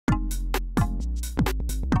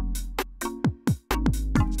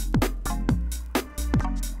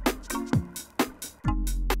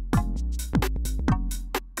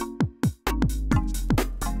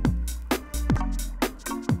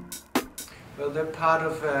Well, they're part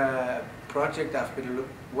of a project I've been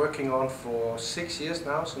working on for 6 years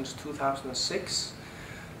now, since 2006.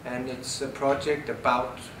 And it's a project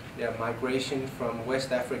about migration from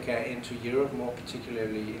West Africa into Europe, more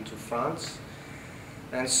particularly into France.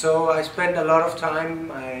 And so I spent a lot of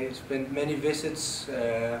time, I spent many visits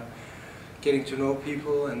getting to know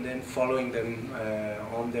people and then following them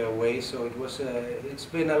on their way. So it's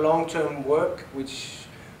been a long-term work which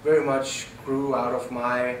very much grew out of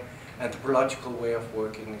my anthropological way of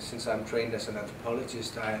working. Since I'm trained as an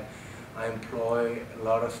anthropologist, I employ a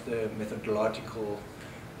lot of the methodological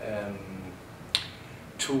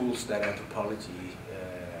tools that anthropology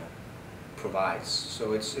provides.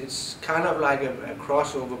 So it's kind of like a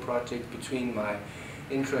crossover project between my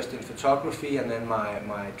interest in photography and then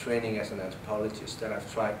my training as an anthropologist that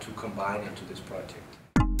I've tried to combine into this project.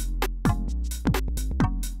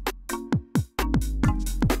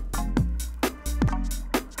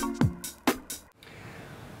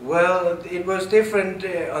 Well, it was different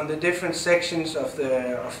on the different sections of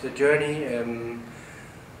the journey.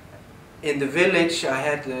 In the village, I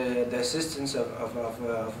had the assistance of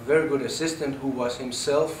a very good assistant who was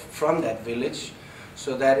himself from that village,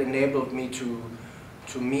 so that enabled me to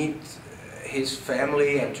meet his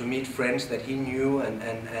family and to meet friends that he knew, and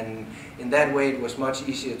in that way it was much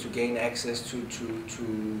easier to gain access to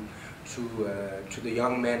the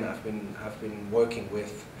young men I've been working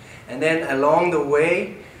with. And then along the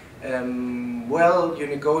way, well, you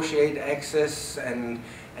negotiate access and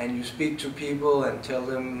you speak to people and tell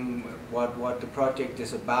them what the project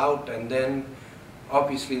is about, and then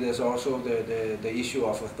obviously there's also the issue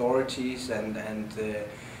of authorities and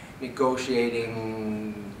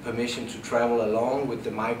negotiating permission to travel along with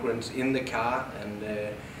the migrants in the car, and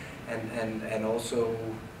also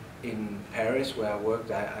in Paris where I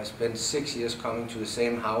worked, I spent 6 years coming to the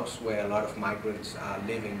same house where a lot of migrants are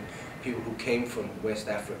living, people who came from West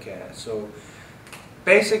Africa. So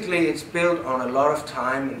basically it's built on a lot of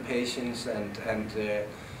time and patience and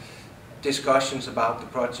discussions about the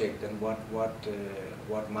project and what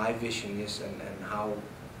my vision is and how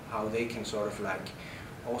they can sort of like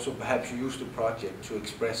also perhaps use the project to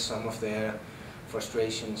express some of their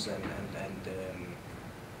frustrations and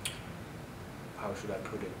how should I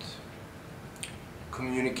put it,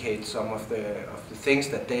 communicate some of the things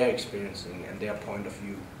that they're experiencing and their point of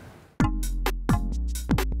view.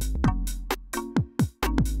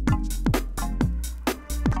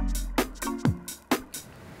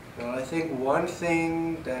 Well, I think one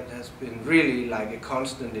thing that has been really like a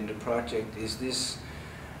constant in the project is this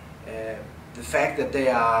the fact that they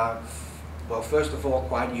are, well, first of all,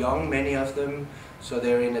 quite young, many of them, so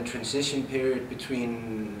they're in a transition period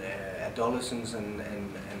between adolescence and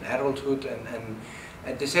adulthood, and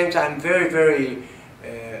at the same time very, very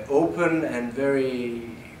open and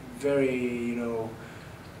very, you know,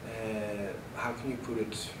 how can you put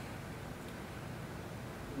it,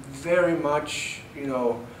 very much, you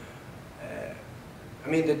know, I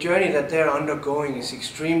mean, the journey that they're undergoing is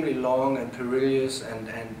extremely long and perilous and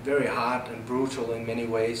very hard and brutal in many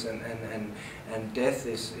ways, and death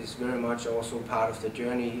is very much also part of the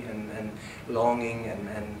journey, and longing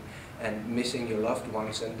and missing your loved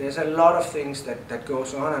ones, and there's a lot of things that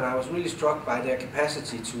goes on, and I was really struck by their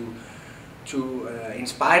capacity to in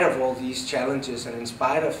spite of all these challenges and in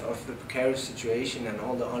spite of the precarious situation and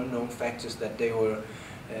all the unknown factors that they were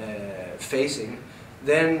facing,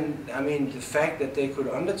 then, I mean, the fact that they could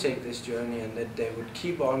undertake this journey and that they would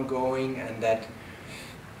keep on going, and that,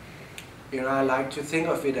 you know, I like to think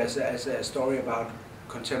of it as a story about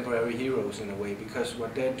contemporary heroes in a way, because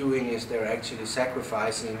what they're doing is they're actually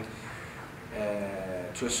sacrificing,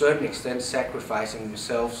 to a certain extent, sacrificing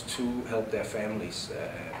themselves to help their families,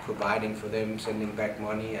 providing for them, sending back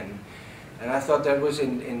money, and I thought that was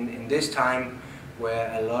in this time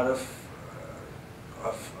where a lot of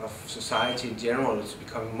society in general is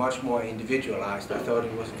becoming much more individualized. I thought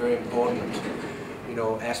it was a very important, you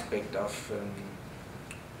know, aspect of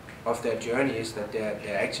their journey, is that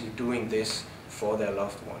they're actually doing this for their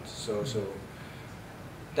loved ones. So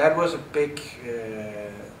that was a big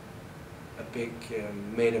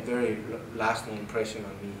made a very lasting impression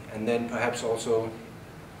on me. And then perhaps also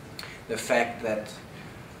the fact that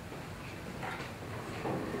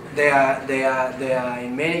they are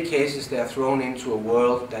in many cases they are thrown into a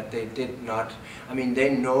world that they did not, I mean, they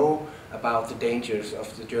know about the dangers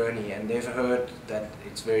of the journey and they've heard that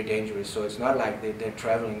it's very dangerous, so it's not like they're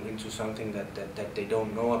traveling into something that they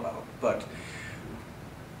don't know about,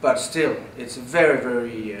 but still it's a very,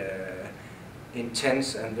 very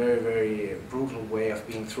intense and very, very brutal way of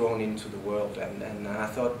being thrown into the world, and I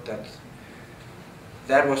thought that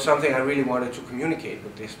that was something I really wanted to communicate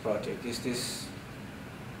with this project. Is this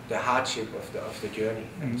the hardship of the journey?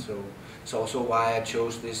 And so it's also why I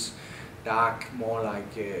chose this dark, more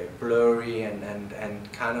like blurry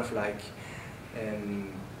and kind of like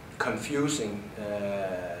confusing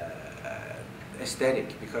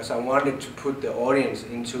aesthetic, because I wanted to put the audience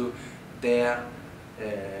into their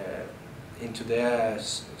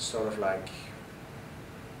sort of like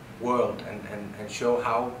world and show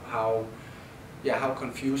how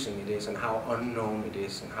confusing it is and how unknown it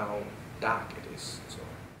is and how dark it is. So.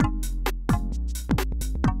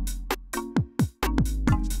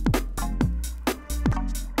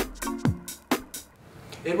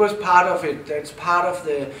 It was part of it. That's part of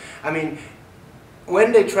the. I mean,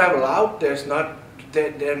 when they travel out, they're not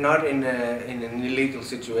in an illegal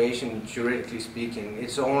situation, juridically speaking.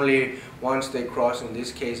 It's only once they cross, in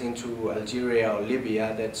this case, into Algeria or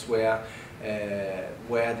Libya, that's where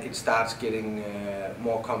it starts getting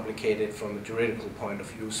more complicated from a juridical point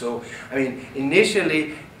of view. So, I mean,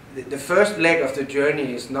 initially, the first leg of the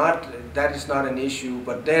journey is not an issue,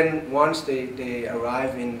 but then once they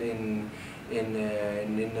arrive in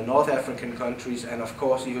the North African countries, and of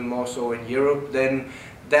course even more so in Europe, then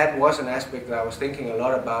that was an aspect that I was thinking a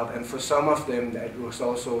lot about, and for some of them that was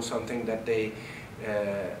also something that they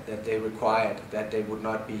required, that they would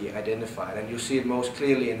not be identified. And you see it most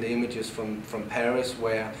clearly in the images from Paris,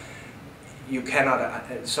 where you cannot,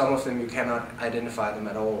 some of them you cannot identify them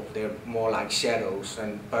at all. They're more like shadows,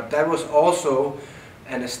 but that was also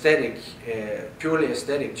an aesthetic, purely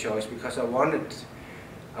aesthetic choice, because I wanted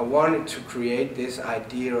to create this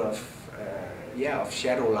idea of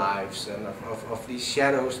shadow lives and of these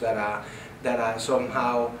shadows that are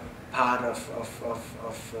somehow part of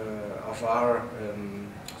our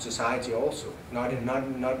society also, not in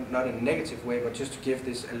a negative way, but just to give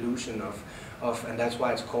this illusion of, and that's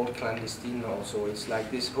why it's called clandestine also. It's like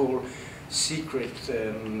this whole secret,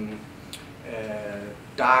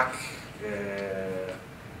 dark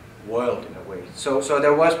world in a way. So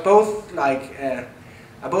there was both like.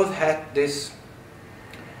 I both had this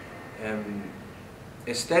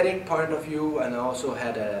aesthetic point of view, and I also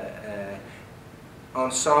had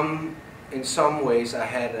in some ways I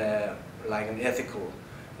had like an ethical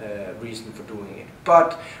reason for doing it.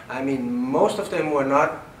 But I mean, most of them were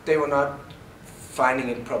not finding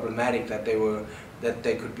it problematic that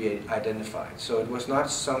they could be identified. So it was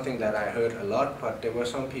not something that I heard a lot, but there were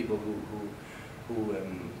some people who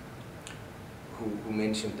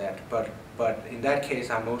mentioned that. But in that case,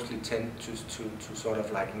 I mostly tend to sort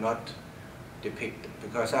of like not depict them,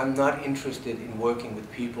 because I'm not interested in working with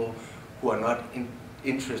people who are not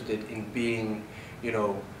interested in being, you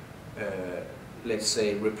know, let's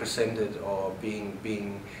say represented or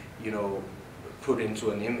being, you know, put into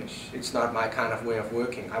an image. It's not my kind of way of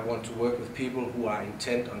working. I want to work with people who are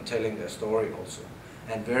intent on telling their story also.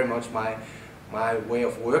 And very much my way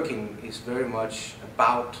of working is very much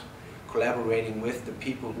about collaborating with the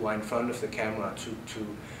people who are in front of the camera to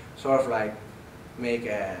sort of like make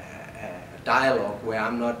a dialogue where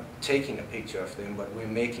I'm not taking a picture of them, but we're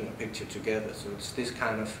making a picture together. So it's this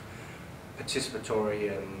kind of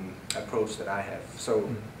participatory approach that I have. So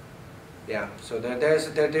yeah, so there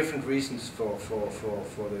are different reasons for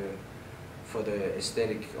the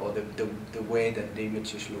aesthetic or the way that the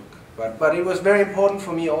images look. But it was very important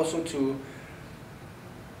for me also to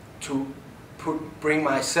bring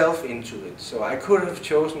myself into it. So I could have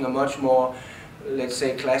chosen a much more, let's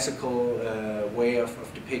say, classical way of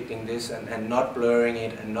depicting this and not blurring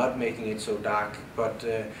it and not making it so dark. But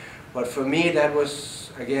for me, that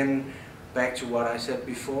was, again, back to what I said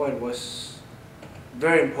before, it was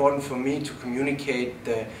very important for me to communicate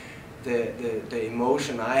the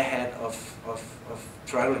emotion I had of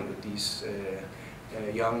traveling with these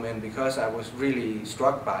young men, because I was really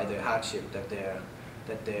struck by the hardship that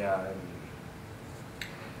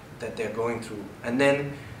they're going through. And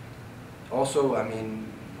then also, I mean,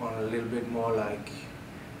 on a little bit more like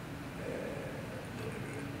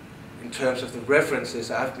in terms of the references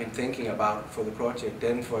I've been thinking about for the project.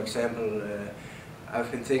 Then, for example, I've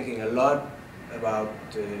been thinking a lot about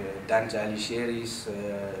Dante Alighieri's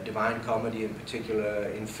Divine Comedy, in particular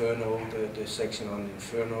Inferno, the section on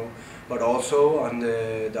Inferno, but also on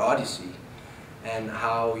the Odyssey, and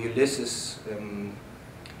how Ulysses,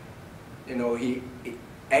 you know, he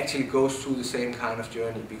actually goes through the same kind of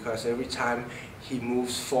journey, because every time he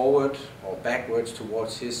moves forward or backwards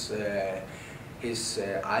towards his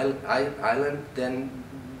island, then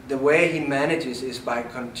the way he manages is by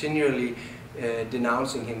continually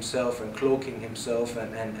denouncing himself and cloaking himself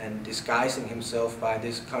and disguising himself by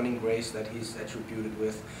this cunning grace that he's attributed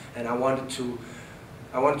with. And I wanted to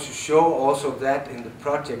I want to show also that in the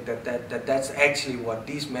project that's actually what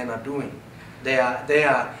these men are doing. They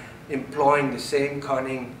are employing the same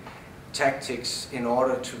cunning tactics in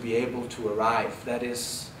order to be able to arrive. That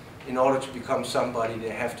is, in order to become somebody, they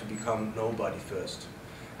have to become nobody first.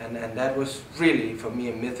 And that was really, for me,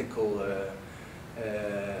 a mythical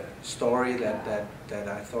story that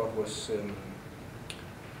I thought was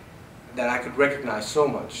that I could recognize so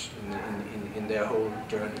much in their whole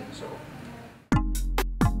journey. So.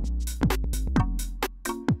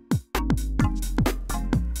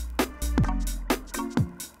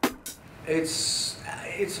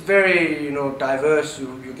 It's very, you know, diverse.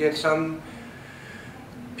 You get some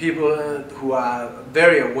people who are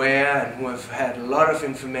very aware and who have had a lot of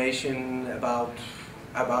information about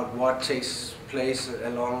what takes place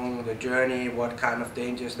along the journey, what kind of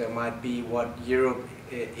dangers there might be, what Europe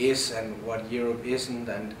is and what Europe isn't.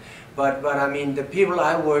 But I mean, the people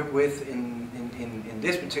I work with in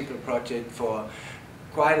this particular project, for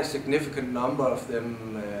quite a significant number of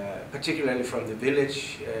them, particularly from the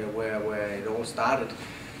village where it all started.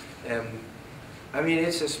 I mean,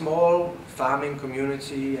 it's a small farming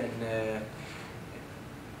community, and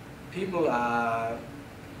people are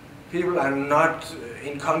not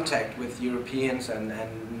in contact with Europeans and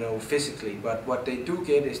you know, physically, but what they do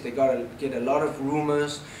get is they get a lot of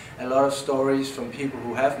rumors, a lot of stories from people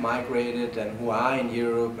who have migrated and who are in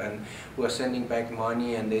Europe and who are sending back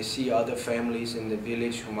money, and they see other families in the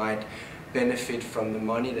village who might benefit from the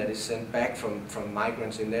money that is sent back from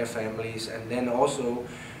migrants in their families. And then also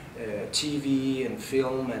TV and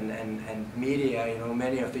film and media. You know,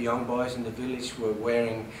 many of the young boys in the village were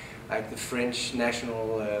wearing like the French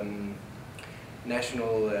national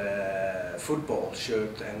football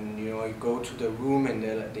shirt, and you know, you go to the room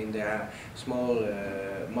in their small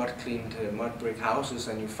mud-cleaned mud brick houses,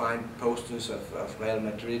 and you find posters of Real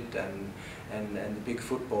Madrid and the big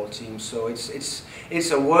football teams. So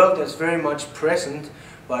it's a world that's very much present,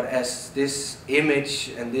 but as this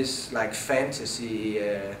image and this like fantasy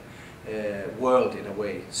world in a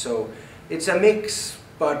way. So it's a mix,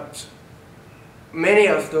 but many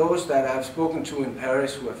of those that I've spoken to in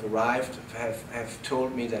Paris who have arrived have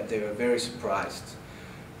told me that they were very surprised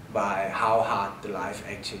by how hard the life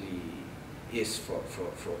actually is for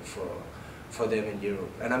them in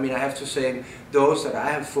Europe. And I mean, I have to say, those that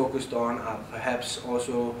I have focused on are perhaps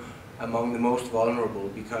also among the most vulnerable,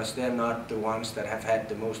 because they're not the ones that have had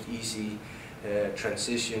the most easy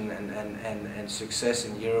transition and success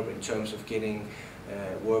in Europe in terms of getting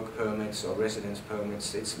work permits or residence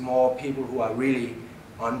permits. It's more people who are really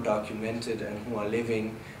undocumented and who are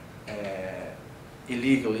living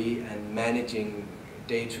illegally and managing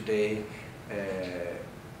day to day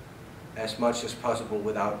as much as possible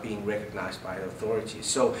without being recognized by authorities.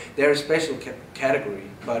 So they're a special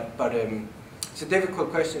category, but it's a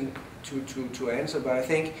difficult question to answer, but I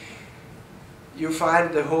think you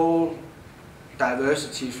find the whole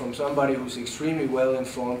diversity from somebody who's extremely well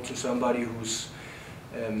informed to somebody who's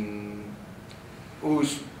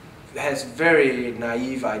has very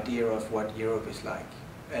naive idea of what Europe is like,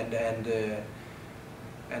 and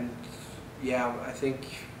yeah, I think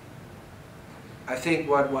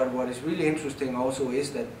what is really interesting also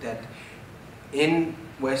is that in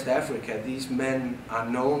West Africa these men are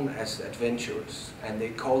known as adventurers, and they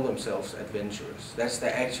call themselves adventurers. That's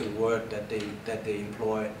the actual word that they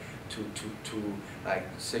employ to like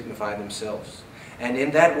signify themselves. And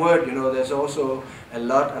in that word, you know, there's also a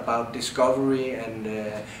lot about discovery and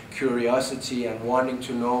curiosity and wanting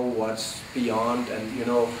to know what's beyond, and you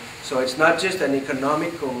know, so it's not just an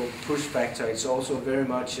economical push factor. It's also very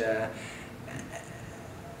much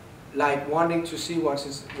like wanting to see what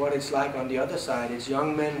it's like on the other side. It's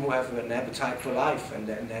young men who have an appetite for life, and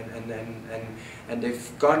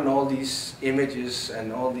they've gotten all these images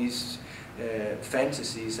and all these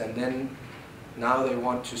fantasies, and then now they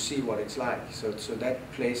want to see what it's like. So that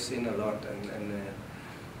plays in a lot,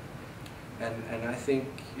 and I think,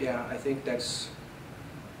 yeah, I think that's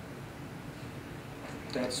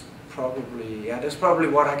probably, yeah, that's probably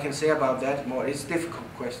what I can say about that. More, it's a difficult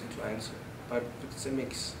question to answer, but it's a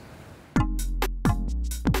mix.